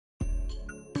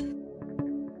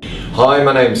Hi,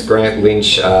 my name's Grant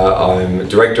Lynch. I'm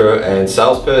Director and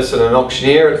Salesperson and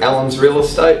Auctioneer at Allen's Real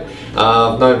Estate.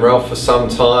 I've known Ralph for some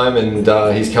time and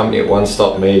his company at One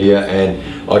Stop Media,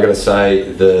 and I got to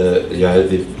say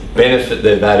the benefit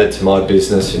they've added to my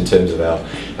business in terms of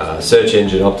our search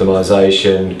engine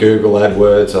optimization, Google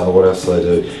AdWords, what else do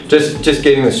they do? Just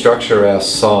getting the structure of our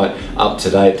site up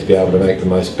to date to be able to make the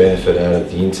most benefit out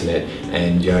of the internet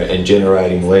and and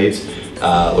generating leads.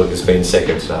 Look, it's been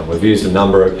second to none. We've used a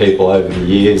number of people over the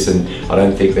years, and I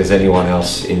don't think there's anyone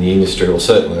else in the industry, or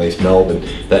certainly at least Melbourne,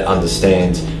 that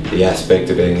understands the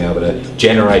aspect of being able to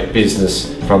generate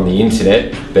business from the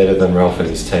internet better than Ralph and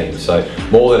his team. So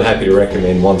more than happy to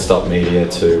recommend One Stop Media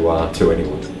to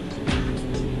anyone.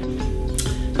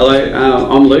 Hello,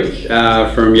 I'm Luke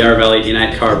from Yarra Valley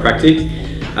Innate Chiropractic.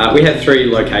 We have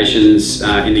 3 locations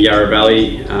in the Yarra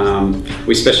Valley.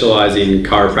 We specialise in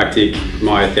chiropractic,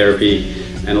 myotherapy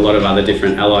and a lot of other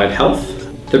different allied health.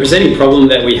 The presenting problem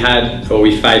that we had, or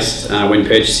we faced when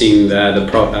purchasing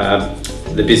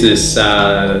the business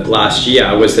last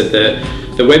year, was that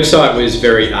the website was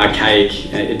very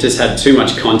archaic. It just had too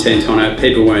much content on it.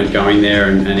 People weren't going there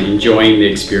and enjoying the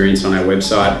experience on our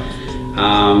website.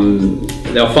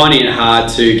 They were finding it hard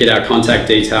to get our contact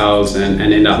details and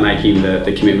end up making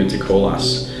the commitment to call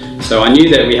us. So I knew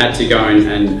that we had to go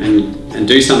and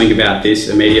do something about this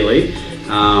immediately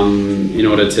in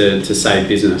order to save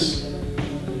business.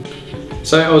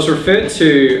 So I was referred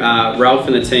to Ralph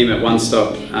and the team at One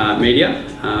Stop Media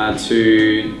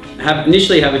to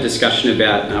initially have a discussion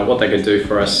about what they could do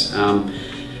for us.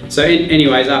 So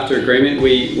anyways, after agreement,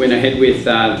 we went ahead with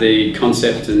the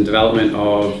concept and development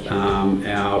of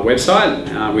our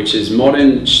website, which is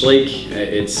modern, sleek.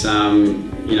 It's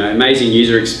amazing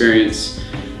user experience.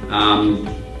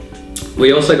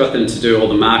 We also got them to do all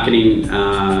the marketing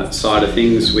side of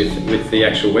things with the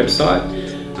actual website,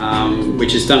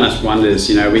 which has done us wonders.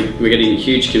 We're getting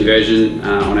huge conversion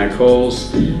on our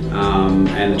calls,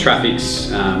 and the traffic's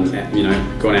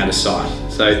gone out of sight.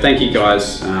 So thank you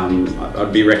guys.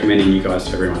 I'd be recommending you guys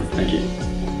to everyone. Thank you.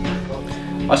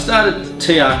 I started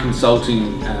TR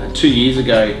Consulting 2 years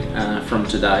ago from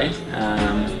today,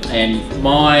 and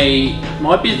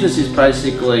my business is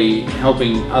basically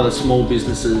helping other small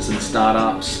businesses and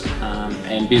startups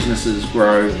and businesses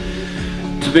grow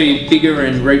to be bigger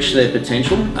and reach their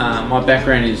potential. My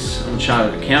background is I'm a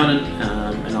chartered accountant,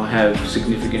 and I have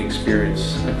significant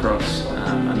experience across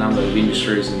a number of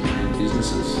industries and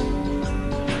businesses.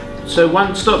 So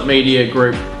One Stop Media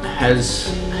Group has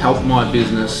helped my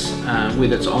business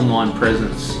with its online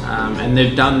presence, and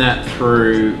they've done that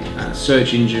through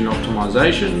search engine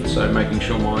optimization, so making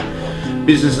sure my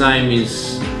business name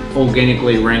is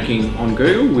organically ranking on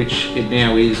Google, which it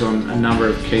now is on a number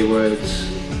of keywords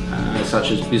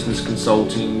such as business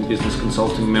consulting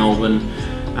Melbourne,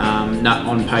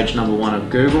 on page number 1 of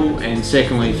Google, and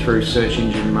secondly through search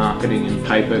engine marketing and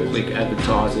pay-per-click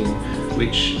advertising,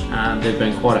 which they've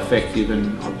been quite effective,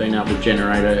 and I've been able to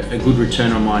generate a good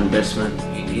return on my investment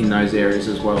in those areas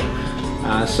as well.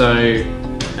 So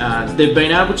they've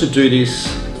been able to do this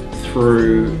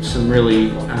through some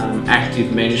really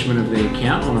active management of the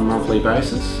account on a monthly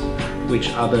basis, which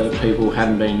other people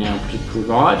hadn't been able to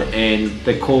provide, and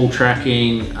the call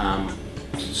tracking,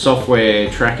 software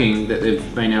tracking that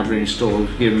they've been able to install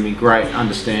have given me great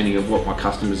understanding of what my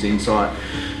customers' insight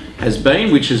has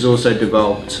been, which has also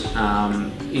developed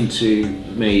into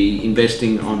me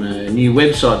investing on a new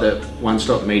website that One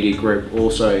Stop Media Group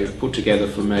also put together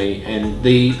for me, and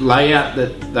the layout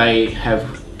that they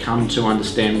have come to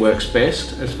understand works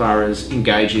best as far as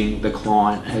engaging the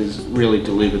client has really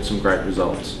delivered some great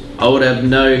results. I would have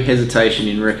no hesitation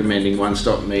in recommending One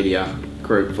Stop Media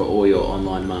Group for all your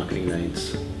online marketing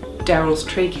needs. Daryl's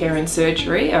Tree Care and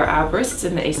Surgery are arborists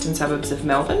in the eastern suburbs of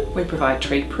Melbourne. We provide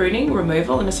tree pruning,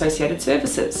 removal and associated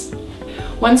services.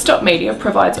 One Stop Media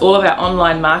provides all of our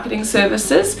online marketing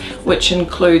services, which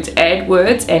includes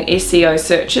AdWords and SEO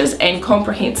searches and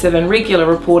comprehensive and regular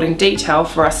reporting detail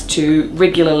for us to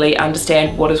regularly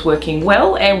understand what is working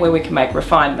well and where we can make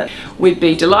refinement. We'd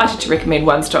be delighted to recommend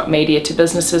One Stop Media to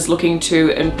businesses looking to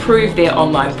improve their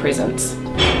online presence.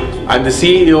 I'm the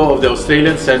CEO of the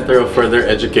Australian Centre of Further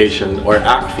Education, or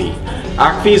ACFI.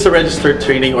 ACFI is a registered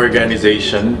training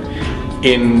organization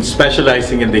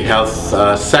specializing in the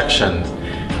health section.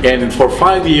 And for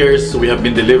 5 years, we have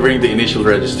been delivering the initial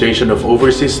registration of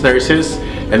overseas nurses,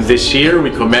 and this year we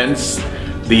commenced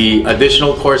the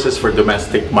additional courses for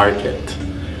domestic market.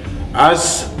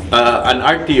 As an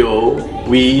RTO,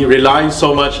 we rely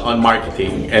so much on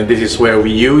marketing, and this is where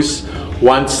we use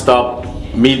One Stop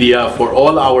Media for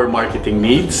all our marketing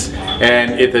needs,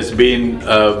 and it has been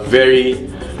very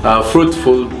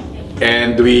fruitful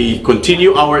and we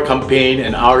continue our campaign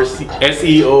and our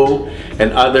SEO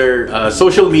and other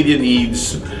social media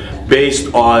needs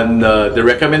based on the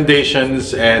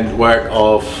recommendations and work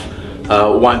of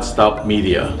One Stop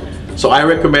Media. So I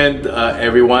recommend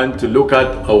everyone to look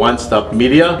at One Stop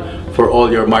Media for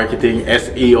all your marketing,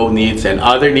 SEO needs and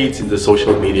other needs in the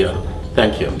social media.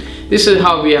 Thank you. This is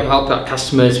how we have helped our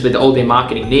customers with all their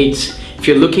marketing needs. If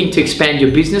you're looking to expand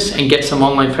your business and get some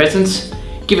online presence,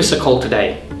 give us a call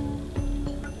today.